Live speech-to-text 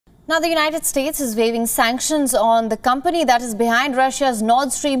Now, the United States is waiving sanctions on the company that is behind Russia's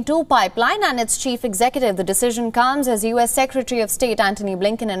Nord Stream 2 pipeline and its chief executive. The decision comes as U.S. Secretary of State Antony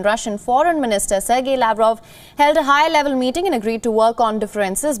Blinken and Russian Foreign Minister Sergei Lavrov held a high-level meeting and agreed to work on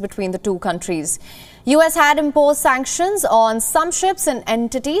differences between the two countries. U.S. had imposed sanctions on some ships and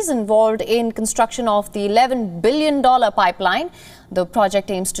entities involved in construction of the $11 billion pipeline. The project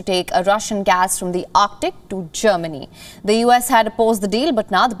aims to take a Russian gas from the Arctic to Germany. The U.S. had opposed the deal,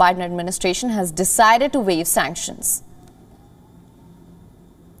 but now the Biden administration has decided to waive sanctions.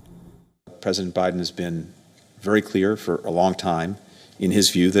 President Biden has been very clear for a long time in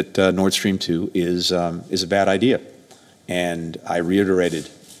his view that Nord Stream 2 is a bad idea. And I reiterated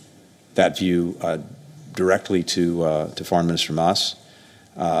that view directly to Foreign Minister Mas.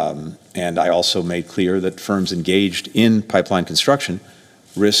 And I also made clear that firms engaged in pipeline construction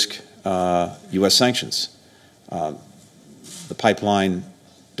risk U.S. sanctions. The pipeline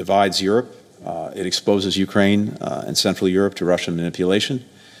divides Europe. It exposes Ukraine and Central Europe to Russian manipulation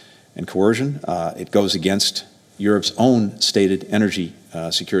and coercion. It goes against Europe's own stated energy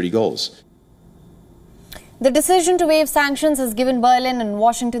security goals. The decision to waive sanctions has given Berlin and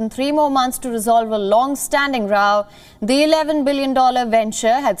Washington 3 more months to resolve a long-standing row. The $11 billion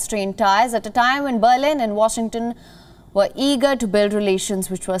venture had strained ties at a time when Berlin and Washington were eager to build relations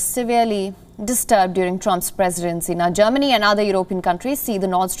which were severely disturbed during Trump's presidency. Now, Germany and other European countries see the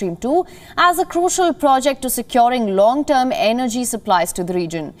Nord Stream 2 as a crucial project to securing long-term energy supplies to the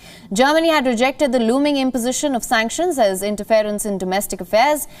region. Germany had rejected the looming imposition of sanctions as interference in domestic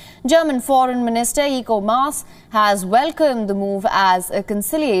affairs. German Foreign Minister Heiko Maas has welcomed the move as a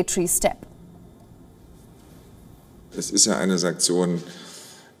conciliatory step. Es ist ja eine Sanktion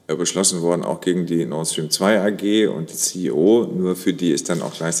beschlossen worden, auch gegen die Nord Stream 2 AG und die CEO. Nur für die ist dann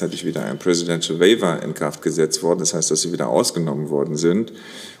auch gleichzeitig wieder ein Presidential Waiver in Kraft gesetzt worden. Das heißt, dass sie wieder ausgenommen worden sind.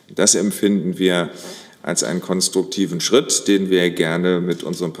 Und das empfinden wir als einen konstruktiven Schritt, den wir gerne mit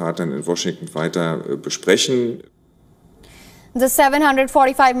unseren Partnern in Washington weiter besprechen. The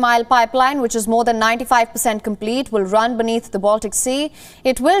 745-mile pipeline, which is more than 95% complete, will run beneath the Baltic Sea.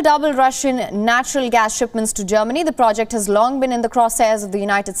 It will double Russian natural gas shipments to Germany. The project has long been in the crosshairs of the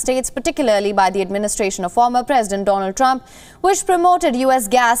United States, particularly by the administration of former President Donald Trump, which promoted U.S.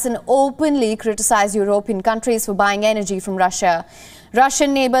 gas and openly criticized European countries for buying energy from Russia.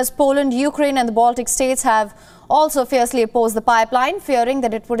 Russian neighbors Poland, Ukraine and the Baltic states have also fiercely opposed the pipeline, fearing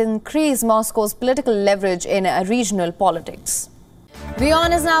that it would increase Moscow's political leverage in regional politics.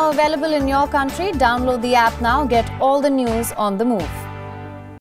 WION is now available in your country. Download the app now. Get all the news on the move.